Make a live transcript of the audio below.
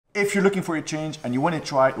If you're looking for a change and you want to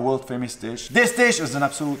try a world famous dish, this dish is an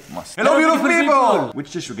absolute must. Hello beautiful people!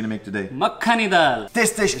 Which dish we're gonna make today? Makhani dal.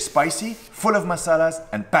 This dish is spicy, full of masalas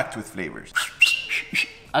and packed with flavors.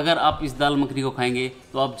 अगर आप इस दाल मखनी को खाएंगे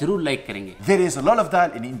तो आप जरूर like करेंगे. There is a lot of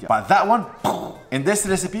dal in India, but that one, in this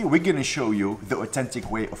recipe, we're gonna show you the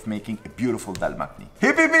authentic way of making a beautiful dal makhani.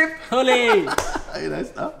 Hip hip hip! Hole!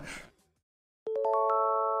 Nice, huh?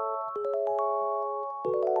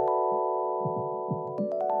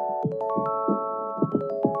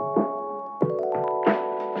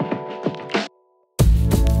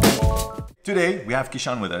 Today we have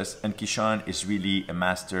Kishan with us, and Kishan is really a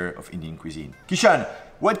master of Indian cuisine. Kishan,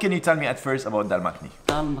 what can you tell me at first about dal makhani?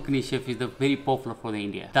 Dal makhani, chef, is very popular for the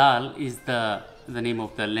India. Dal is the name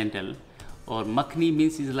of the lentil, or makhani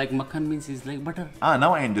means is like makhan means is like butter. Ah,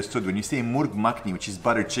 now I understood. When you say murg makhani, which is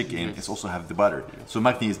butter chicken, yes, it's also have the butter. Yes. So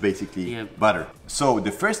makhani is basically butter. So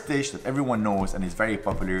the first dish that everyone knows and is very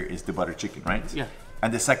popular is the butter chicken, right? Yeah.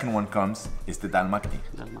 And the second one comes is the dal makhani.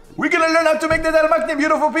 We're gonna learn how to make the dal makhani,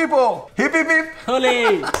 beautiful people! Hip hip hip! Hole!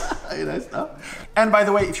 Nice, huh? And by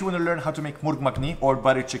the way, if you want to learn how to make murg makhani or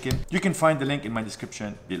butter chicken, you can find the link in my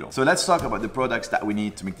description below. So let's talk about the products that we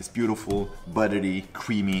need to make this beautiful, buttery,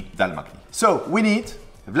 creamy dal makhani. So we need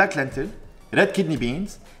black lentil, red kidney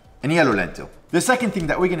beans, and yellow lentil. The second thing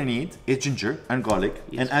that we're gonna need is ginger and garlic.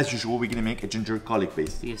 Yes. And as usual, we're gonna make a ginger garlic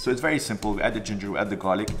paste. Yes. So it's very simple. We add the ginger, we add the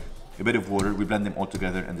garlic, a bit of water, we blend them all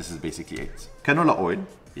together, and this is basically it. Canola oil,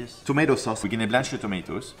 yes. Tomato sauce, we're gonna blanch the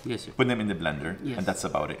tomatoes, yes, put them in the blender, yes, and that's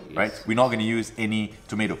about it, yes, right? We're not gonna use any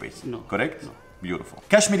tomato paste, no, correct? No. Beautiful.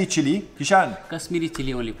 Kashmiri chili, Kishan? Kashmiri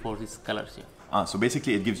chili only for this color, chef. Ah, so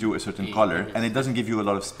basically it gives you a certain color, yes, and it doesn't give you a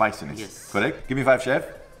lot of spiciness, yes, correct? Give me 5, chef.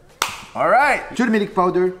 All right, turmeric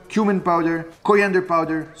powder, cumin powder, coriander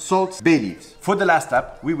powder, salt, bay leaves. For the last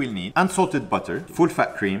step, we will need unsalted butter, full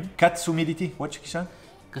fat cream, katsumiditi, what, Kishan?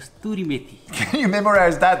 Kasturi methi. Can you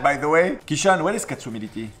memorize that, by the way? Kishan, what is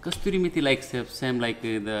katsumiditi? Kasturi methi, like same like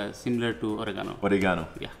the similar to oregano. Oregano.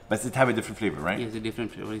 Yeah. But it have a different flavor, right? Yes, a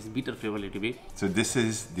different flavor. It's bitter flavor a little bit. So this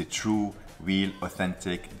is the true, real,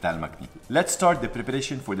 authentic dal makhani. Let's start the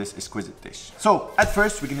preparation for this exquisite dish. So at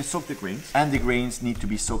first, we're gonna soak the grains, and the grains need to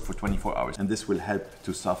be soaked for 24 hours, and this will help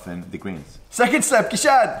to soften the grains. Second step,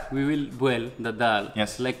 Kishan. We will boil the dal.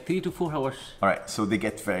 Yes. Like 3 to 4 hours. All right. So they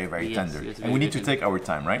get very, very yes, tender, yes, and we need to take our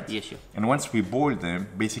time, right? Yes, sure. And once we boil them,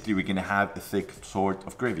 basically we're gonna have a thick sort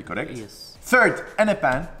of gravy, correct? Yes. Third, in a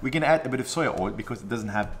pan, we're gonna add a bit of soya oil because it doesn't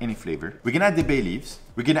have any flavor. We're gonna add the bay leaves.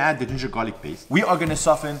 We're gonna add the ginger garlic paste. We are gonna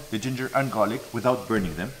soften the ginger and garlic without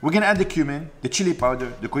burning them. We're gonna add the cumin, the chili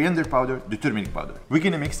powder, the coriander powder, the turmeric powder. We're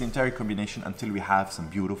gonna mix the entire combination until we have some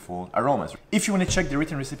beautiful aromas. If you wanna check the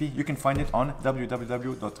written recipe, you can find it on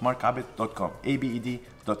www.markabed.com,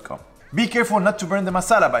 abed.com. Be careful not to burn the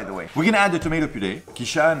masala, by the way. We're gonna add the tomato puree.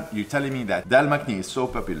 Kishan, you're telling me that dal makhani is so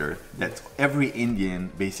popular that every Indian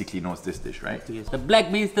basically knows this dish, right? Yes. The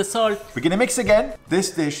black means the salt. We're gonna mix again.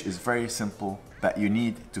 This dish is very simple, but you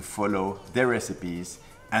need to follow their recipes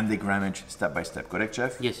and the grammage step by step, correct,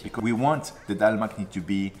 chef? Yes. Because we want the dal makhani to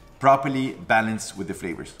be properly balanced with the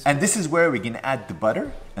flavors. And this is where we're gonna add the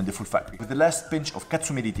butter and the full fat cream with the last pinch of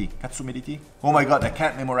katsumiditi. Katsumiditi? Oh my God, I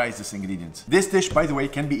can't memorize this ingredient. This dish, by the way,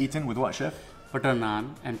 can be eaten with what, chef? Butter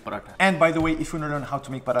naan and paratha. And by the way, if you want to learn how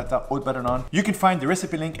to make paratha or butter naan, you can find the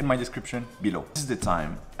recipe link in my description below. This is the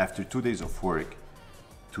time, after 2 days of work,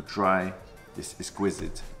 to try this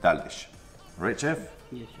exquisite dal dish. Right, chef?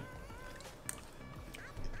 Yes, chef.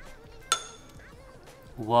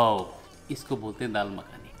 Wow, isko bolte hain dal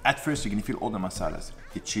makhani. At first, you're gonna feel all the masalas,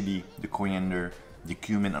 the chili, the coriander, the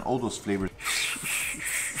cumin, and all those flavors.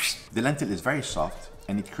 The lentil is very soft,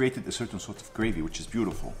 and it created a certain sort of gravy, which is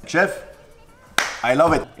beautiful. Chef, I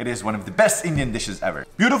love it. It is one of the best Indian dishes ever.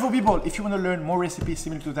 Beautiful people, if you want to learn more recipes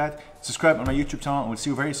similar to that, subscribe on my YouTube channel, and we'll see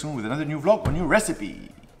you very soon with another new vlog or new recipe.